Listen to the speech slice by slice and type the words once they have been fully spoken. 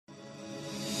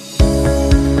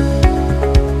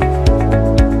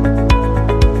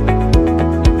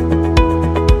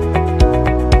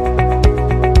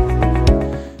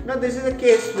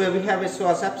have a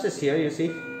psoas abscess here, you see,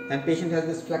 and patient has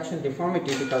this flexion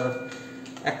deformity because of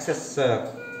excess,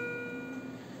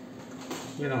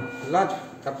 large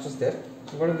abscess there.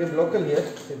 I'm going to give local here.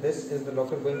 So this is the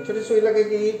local going. That's the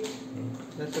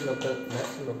local.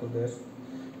 That's the local there.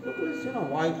 Local is,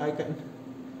 why I can,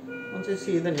 once I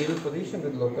see the needle position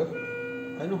with local,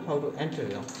 I know how to enter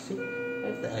now. See,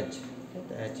 at the edge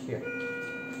here.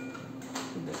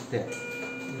 See, there.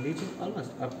 I'm reaching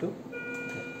almost up to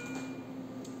there.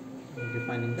 I'm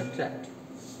defining the tract.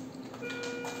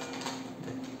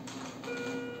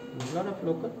 A lot of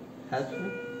local helps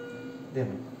me there.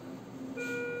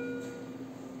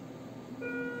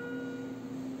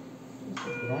 This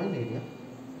is groin area.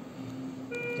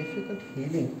 Difficult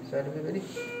healing, so I have to be very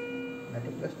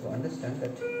meticulous to understand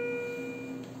that.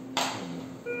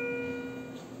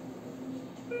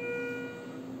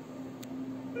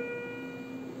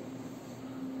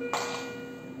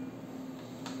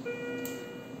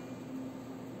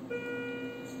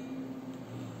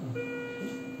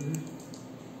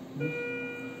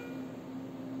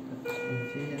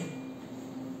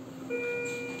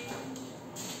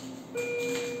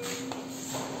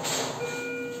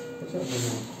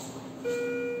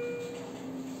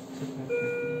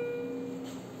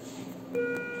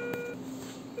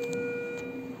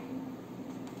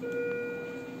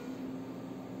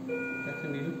 That's a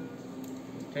needle.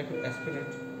 Try to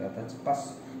aspirate. Yeah, that's pus.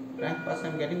 Frank pus.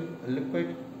 I'm getting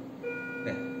liquid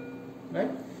there.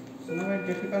 Right? So now it's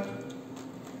difficult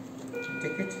to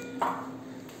take it.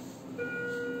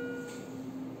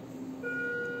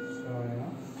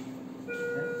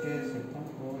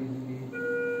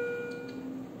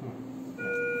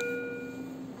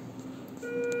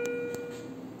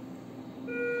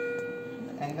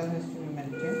 Angle has to be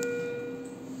maintained.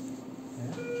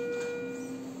 Yeah.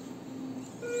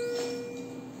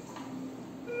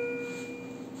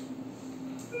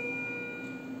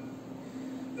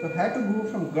 So I had to move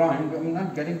from groin, but I'm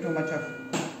not getting too much of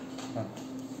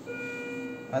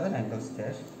other angles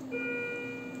there. So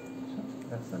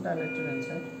that's the dilator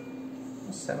inside.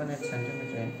 7-8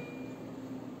 centimeter in.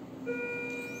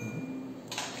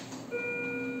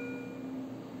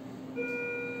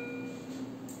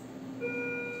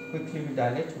 Quickly we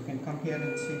dilate. You can come here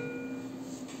and see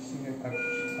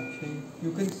actually you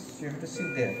have to sit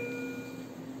there.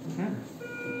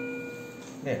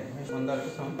 There on the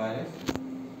ultrasound bias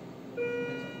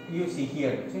you see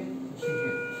here, see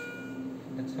here,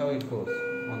 that's how it goes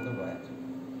on the wire,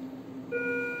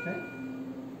 right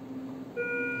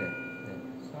there.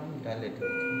 So I'm dilating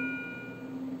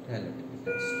it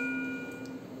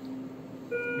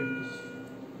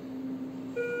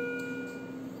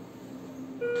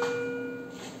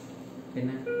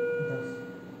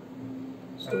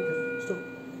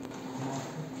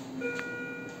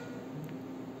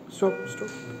Stop.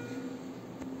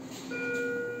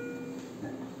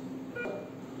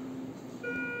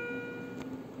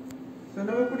 So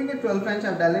now we're putting a 12 French.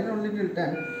 I've dilated only till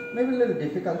 10. Maybe a little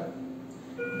difficult,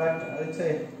 but it's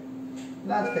a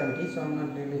large cavity, so I'm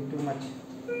not really too much.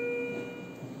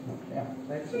 Yeah,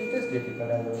 right. So it is difficult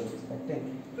as I was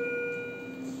expecting.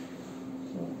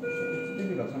 So it's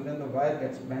difficult. Sometimes the wire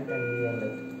gets bent and we are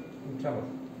like in trouble.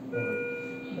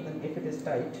 But then if it is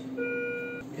tight,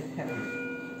 it's heavy.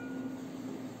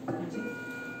 See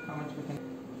how much we can.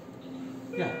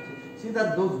 Yeah. See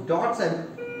that those dots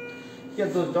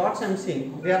those dots I'm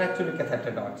seeing, they are actually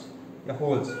catheter dots. The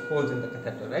holes in the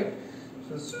catheter, right?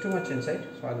 So it's too much inside.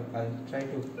 So I'll try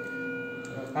to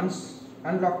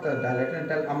unlock the dilator and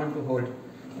tell Aman to hold.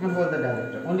 Aman, hold the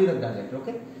dilator. Only the dilator,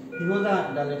 okay? You hold the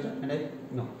dilator and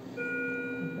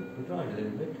withdraw it a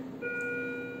little bit.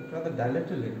 Withdraw the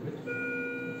dilator a little bit.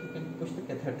 You can push the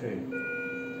catheter in.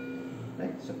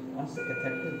 Right? So once the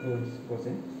catheter goes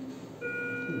in,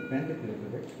 you bend it a little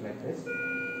bit like this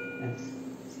and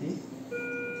see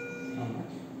how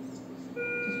much.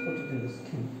 Just put it in the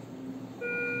skin.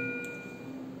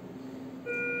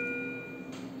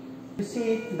 You see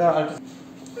the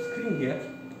screen here.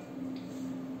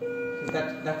 So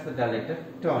that's the dilator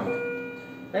turned.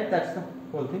 Right? That's the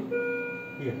whole thing.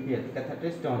 Here. The catheter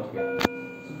is turned here.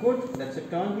 So good. That's a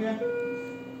turn here.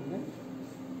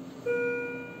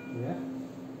 Yeah.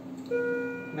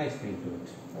 Nice thing to it.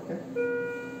 Okay.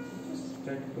 Just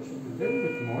try to push it a little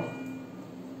bit more.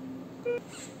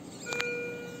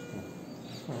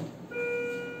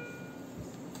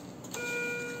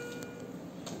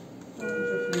 So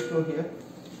it's a free flow here.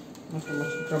 Not too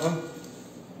much trouble.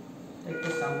 Take the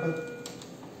sample.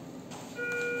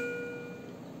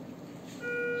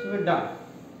 So we're done.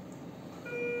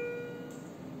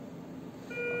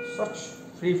 Such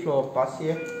free flow of pus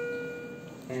here,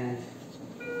 and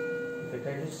bit.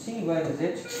 I just see where is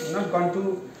it. I'm not gone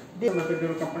to the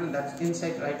epidural component. That's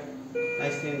inside, right?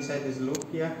 Nicely inside this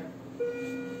loop here.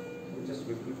 Just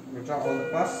withdraw all the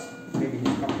pus. Maybe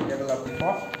he's comfortable up the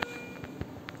top.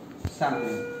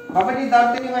 Sampling. Papa जी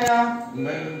दर्द नहीं हुआ?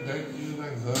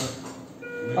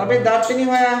 पापा दर्द नहीं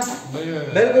हुआ?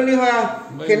 बिल्कुल नहीं हुआ.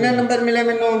 कितने नंबर मिले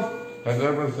मैंने?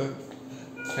 100%.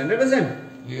 100%?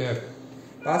 Yeah.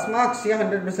 Pass marks या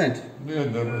 100%?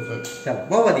 100%. चलो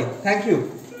बहुत बढ़िया. Thank you.